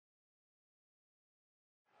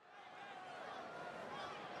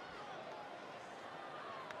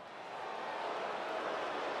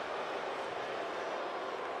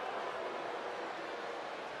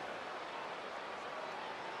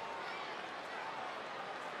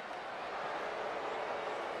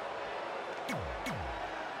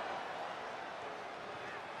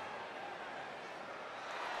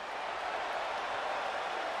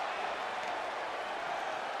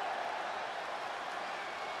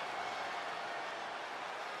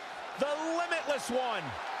the limitless one.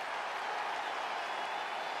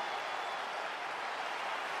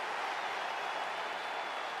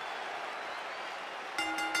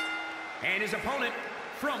 And his opponent,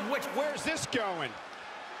 from which... Where's this going?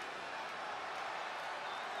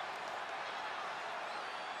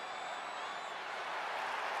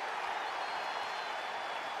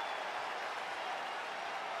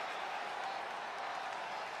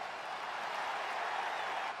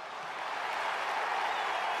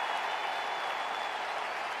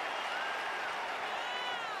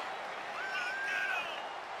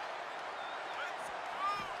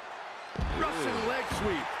 Russian leg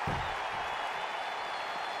sweep.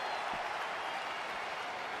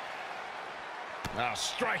 A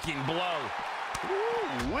striking blow.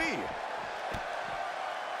 Ooh-wee.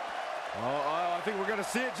 I think we're going to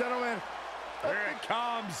see it, gentlemen. Here it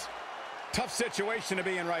comes. Tough situation to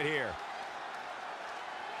be in right here.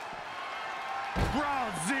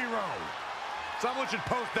 Ground zero. Someone should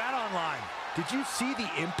post that online. Did you see the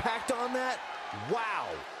impact on that? Wow.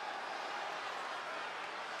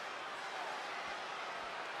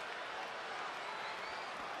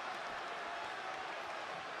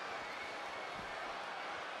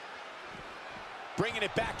 Bringing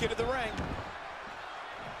it back into the ring.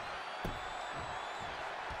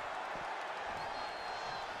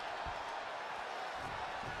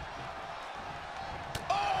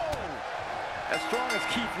 Oh! As strong as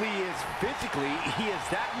Keith Lee is physically, he is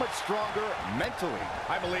that much stronger mentally.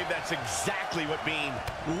 I believe that's exactly what being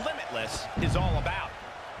limitless is all about.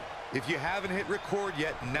 If you haven't hit record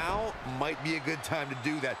yet, now might be a good time to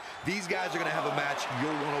do that. These guys are going to have a match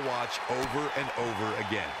you'll want to watch over and over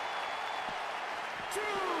again.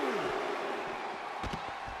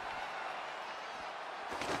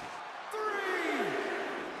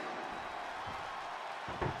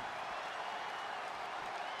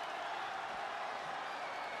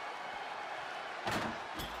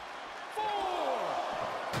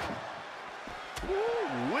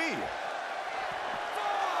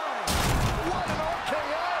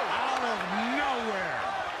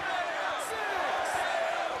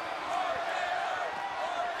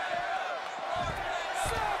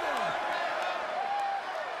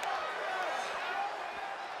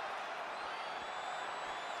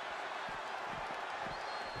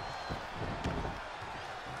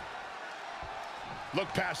 Look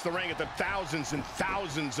past the ring at the thousands and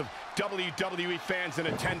thousands of WWE fans in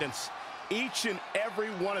attendance. Each and every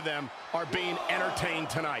one of them are being entertained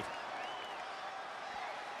tonight.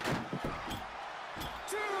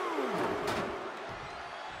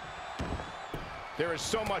 There is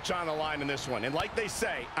so much on the line in this one. And like they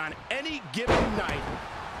say, on any given night,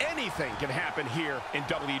 anything can happen here in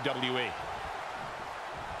WWE.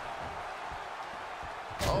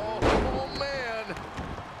 Oh, man.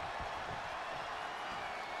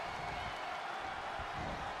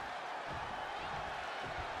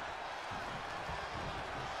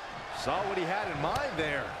 Saw what he had in mind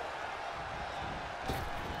there.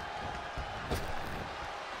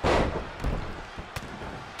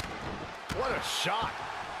 What a shot.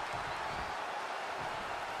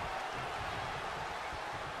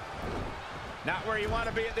 Not where you want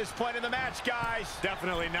to be at this point in the match, guys.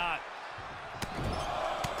 Definitely not.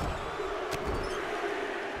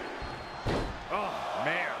 Oh,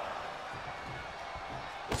 man.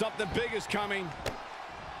 Something big is coming.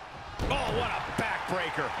 Oh, what a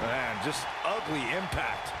backbreaker. Man, just ugly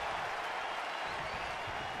impact.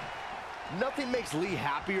 Nothing makes Lee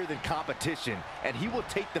happier than competition, and he will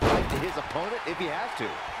take the fight to his opponent if he has to.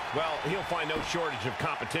 Well, he'll find no shortage of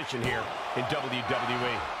competition here in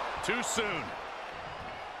WWE. Too soon.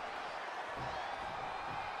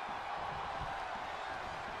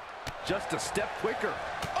 Just a step quicker.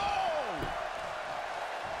 Oh!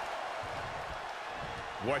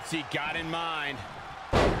 What's he got in mind?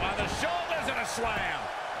 On the shoulders and a slam.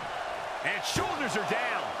 And shoulders are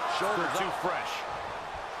down. Shoulder too fresh.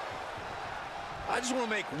 I just want to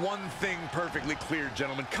make one thing perfectly clear,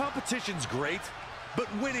 gentlemen. Competition's great,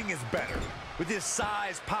 but winning is better. With his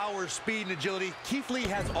size, power, speed, and agility, Keith Lee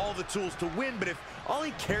has all the tools to win, but if all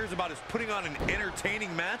he cares about is putting on an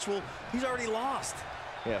entertaining match, well, he's already lost.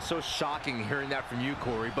 Yeah, so shocking hearing that from you,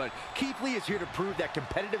 Corey, but Keith Lee is here to prove that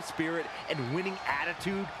competitive spirit and winning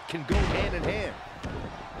attitude can go hand in hand.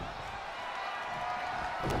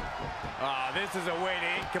 This is a way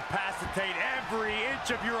to incapacitate every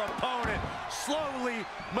inch of your opponent, slowly,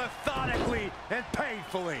 methodically, and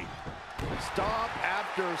painfully. Stomp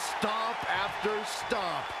after stomp after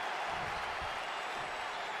stomp.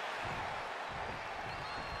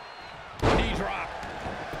 Knee drop.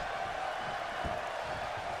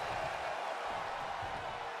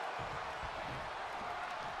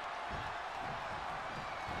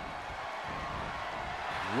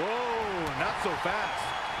 so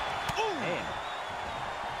fast. Ooh. Man.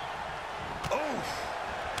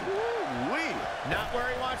 Ooh-wee. Not where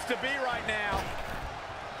he wants to be right now.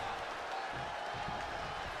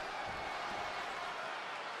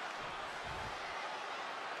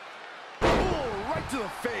 Oh, right to the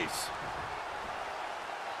face.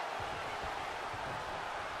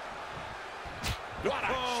 What a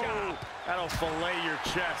shot. That'll fillet your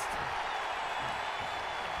chest.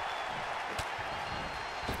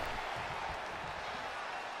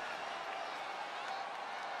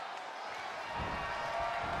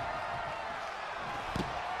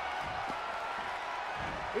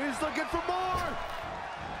 He's looking for more.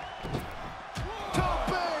 Top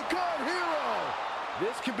hero.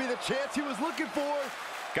 This could be the chance he was looking for.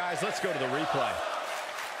 Guys, let's go to the replay.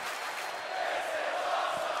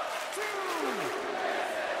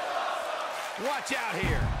 Watch out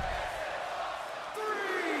here. 3.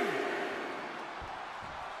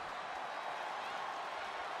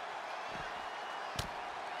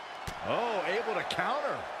 Oh, able to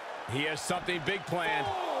counter. He has something big planned.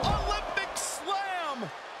 Olympic slam.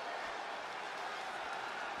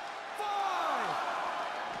 5.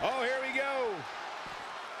 Oh, here we go.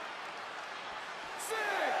 6.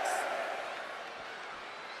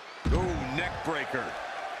 Oh, neck breaker.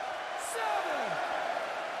 7.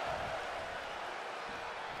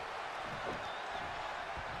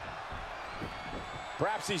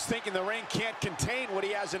 Perhaps he's thinking the ring can't contain what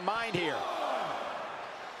he has in mind here.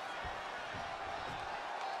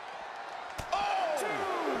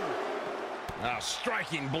 Oh,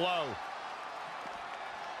 striking blow.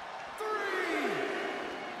 3.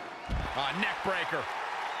 Neck breaker.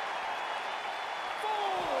 4.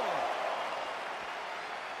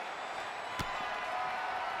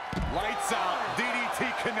 Lights out.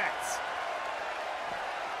 DDT connects.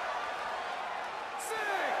 6.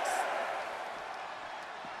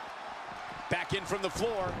 Back in from the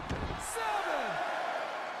floor.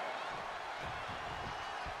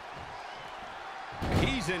 7.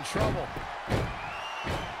 He's in trouble.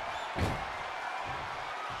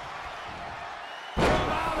 From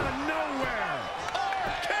out of nowhere.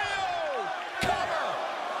 RKO! Cover!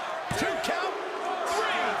 2 count.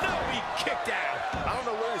 3. No, he kicked out. I don't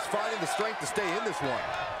know where he's finding the strength to stay in this one.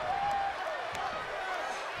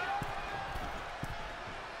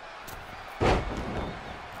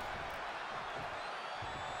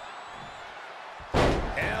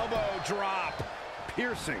 Elbow drop.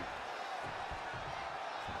 Piercing.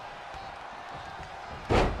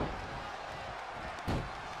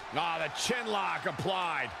 The chin lock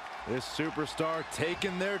applied. This superstar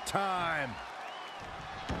taking their time.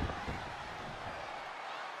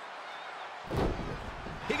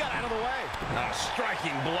 He got out of the way. A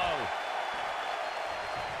striking blow.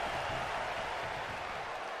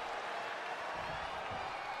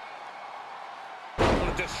 I'm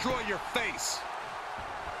gonna destroy your face.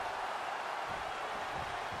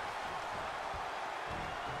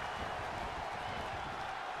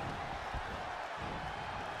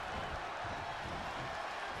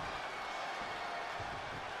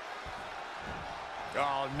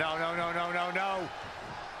 Oh, no, no, no, no, no, no.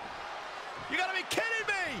 You gotta be kidding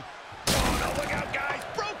me! Oh, no, look out, guys.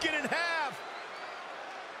 Broken in half.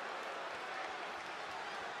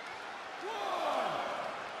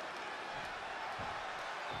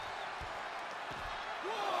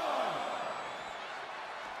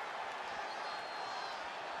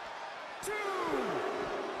 1. 2.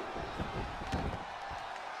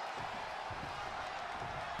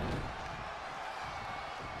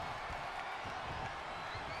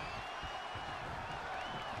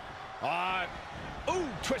 Ooh,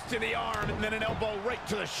 twist to the arm and then an elbow right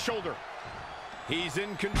to the shoulder. He's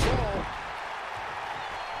in control.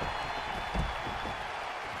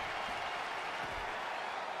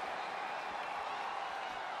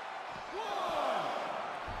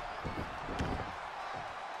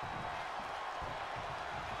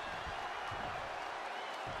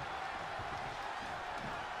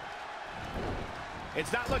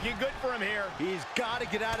 It's not looking good for him here. He's got to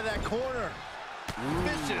get out of that corner.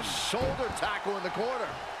 Vicious shoulder tackle in the corner.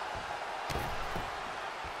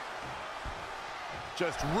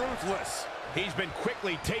 Just ruthless. He's been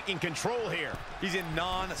quickly taking control here. He's in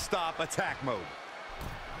non-stop attack mode.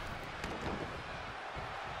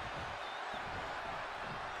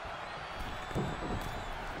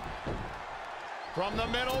 From the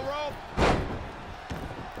middle rope.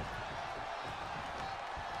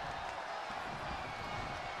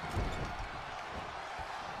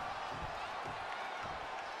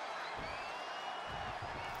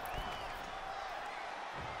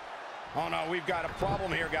 Oh, no, we've got a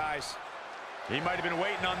problem here, guys. He might have been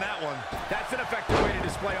waiting on that one. That's an effective way to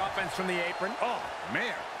display offense from the apron. Oh,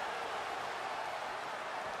 man.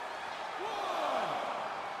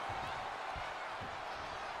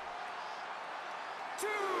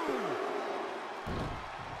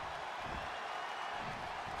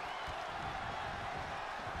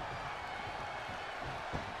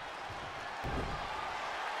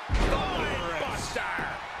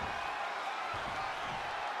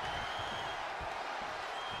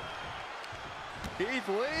 Keith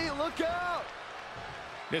Lee, look out!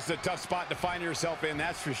 This is a tough spot to find yourself in,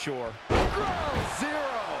 that's for sure. Ground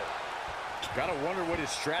zero! Gotta wonder what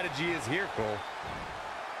his strategy is here, Cole.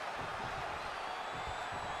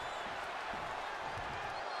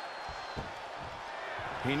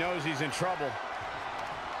 He knows he's in trouble.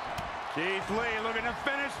 Keith Lee looking to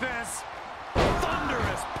finish this.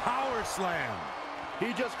 Thunderous power slam.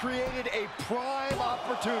 He just created a prime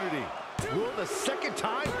opportunity. Will the second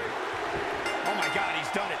time? Oh my God,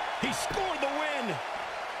 he's done it. He scored the win.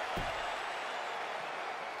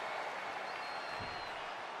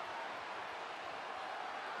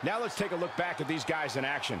 Now let's take a look back at these guys in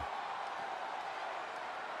action.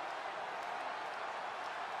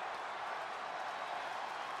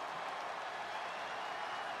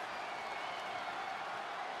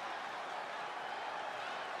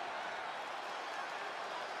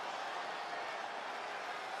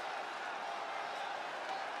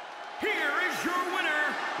 Here is your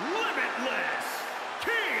winner, Limitless,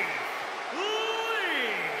 Keith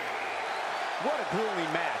Lee. What a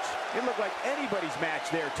grueling match. It looked like anybody's match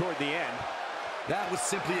there toward the end. That was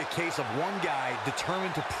simply a case of one guy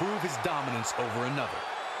determined to prove his dominance over another.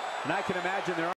 And I can imagine there